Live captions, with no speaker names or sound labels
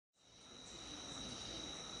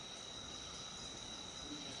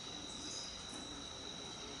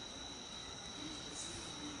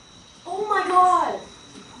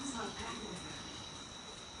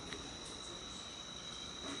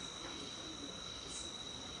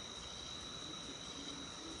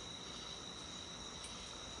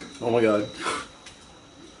Oh my god.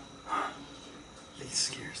 He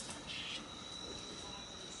scares the shit.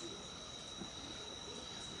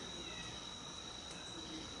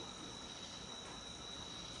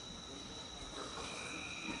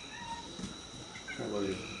 Try to let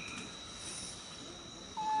you.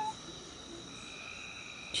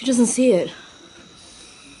 She doesn't see it.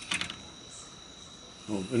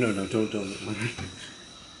 Oh, no, don't.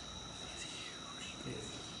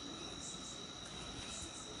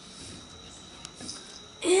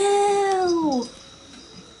 Ew!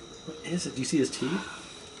 What is it? Do you see his teeth?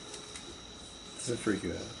 Does it freak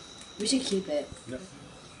you out? We should keep it. No.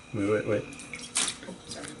 Wait. Oh,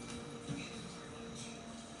 sorry.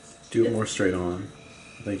 Do it more straight on.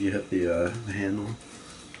 I think you hit the handle.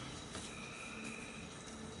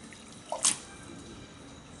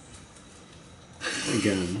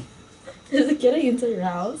 Again. Is it getting into your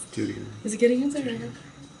house? Do it again. Is it getting into your house?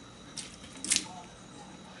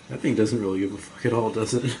 That thing doesn't really give a fuck at all,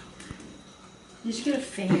 does it? You should get a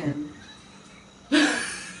fan.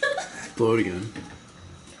 Blow it again.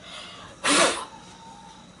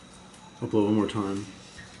 I'll blow one more time.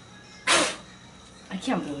 I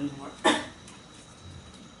can't blow anymore.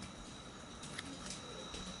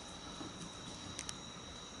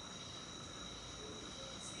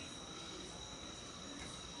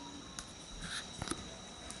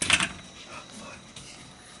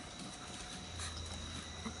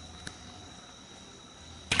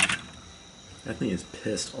 That thing is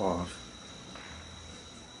pissed off.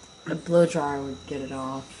 A blow dryer would get it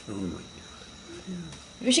off. Oh my god. Yeah.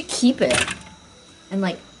 We should keep it and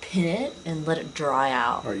like pin it and let it dry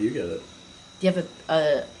out. Alright, you get it. Do you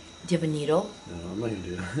have a needle? No, I'm not gonna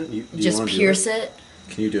do that. Do you Just pierce it?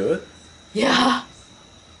 Can you do it? Yeah.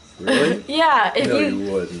 Really? Yeah. If No,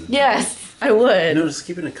 you wouldn't. Yes, I would. No, just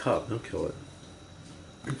keep it in a cup. Don't kill it.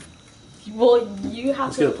 Well, you have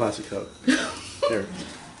Let's to. get a plastic cup. Here.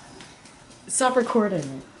 Stop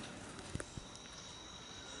recording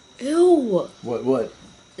it. Ew. What?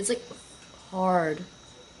 It's like hard.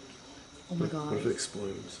 Oh my god. What if it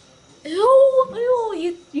explodes?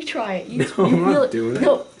 Ew. You try it. No, I'm not doing it.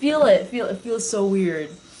 No, feel it. Feel it. It feels so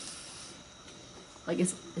weird. Like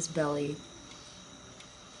it's belly.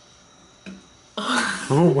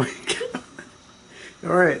 Oh my god.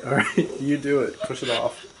 Alright. You do it. Push it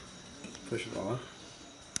off. Push it off.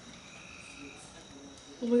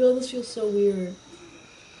 Oh my god, this feels so weird.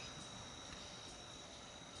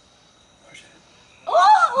 Push it.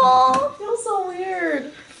 Oh, it feels so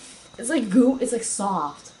weird. It's like goo. It's like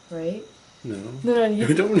soft, right? No. No,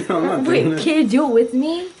 you don't. No, I'm not wait, doing it. can you do it with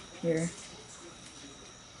me? Here.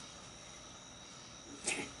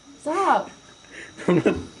 Stop. I'm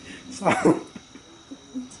not. Stop.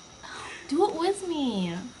 Do it with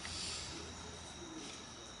me.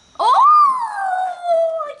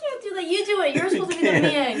 Oh, I can't do that. You do it. You're supposed to be the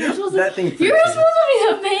man. You're supposed to. That thing. You're supposed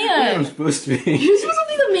to be the Yeah, I'm man. supposed to be. You're supposed to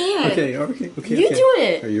be the man. Okay. You do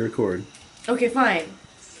it. Alright, you record. Okay, fine.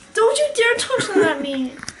 Don't you dare touch that at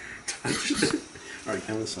me. Alright,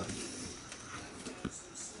 count this side.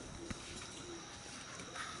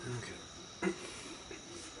 Okay.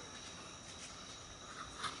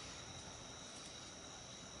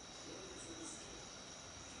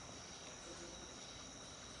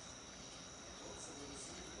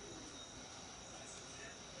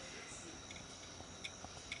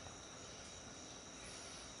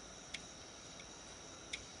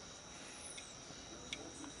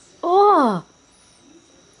 Oh.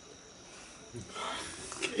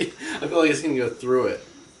 I feel like it's gonna go through it,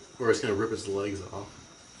 or it's gonna rip its legs off.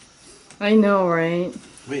 I know, right?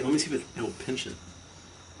 Wait, let me see if it will pinch it.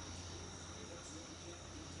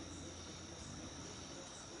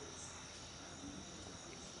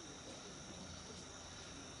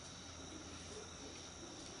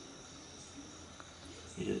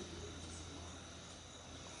 Eat it.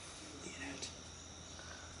 Eat it.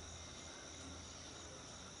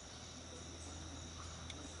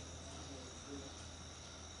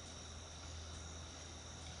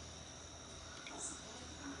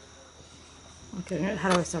 Okay, how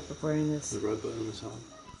do I stop recording this? The red button on the top.